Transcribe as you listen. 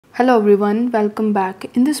Hello everyone, welcome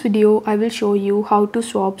back. In this video, I will show you how to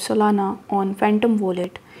swap Solana on Phantom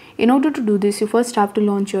Wallet. In order to do this, you first have to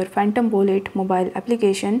launch your Phantom Wallet mobile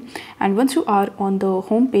application, and once you are on the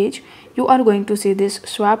home page, you are going to see this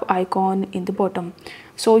swap icon in the bottom.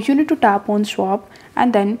 So you need to tap on swap,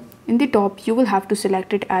 and then in the top you will have to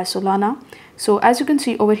select it as Solana. So as you can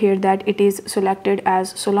see over here that it is selected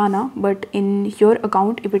as Solana, but in your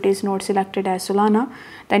account if it is not selected as Solana,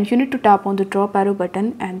 then you need to tap on the drop arrow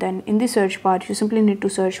button, and then in the search bar you simply need to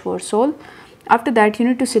search for Sol. After that you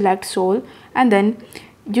need to select Sol, and then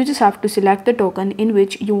you just have to select the token in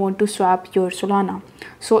which you want to swap your Solana.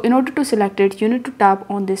 So in order to select it, you need to tap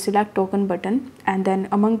on the select token button, and then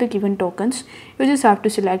among the given tokens you just have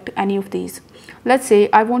to select any of these. Let's say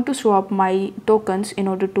I want to swap my tokens in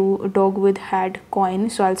order to dog with hat coin,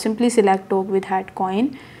 so I'll simply select dog with hat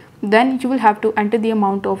coin. Then you will have to enter the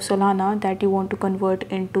amount of Solana that you want to convert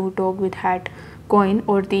into dog with hat coin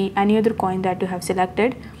or the any other coin that you have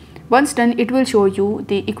selected. Once done, it will show you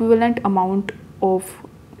the equivalent amount of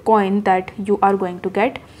coin that you are going to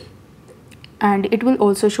get, and it will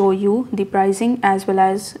also show you the pricing as well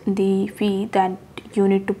as the fee that you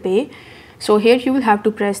need to pay. So here you will have to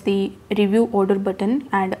press the review order button,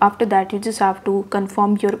 and after that you just have to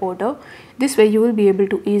confirm your order. This way you will be able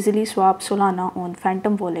to easily swap Solana on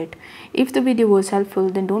Phantom Wallet. If the video was helpful,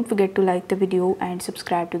 then don't forget to like the video and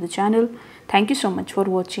subscribe to the channel. Thank you so much for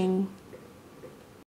watching.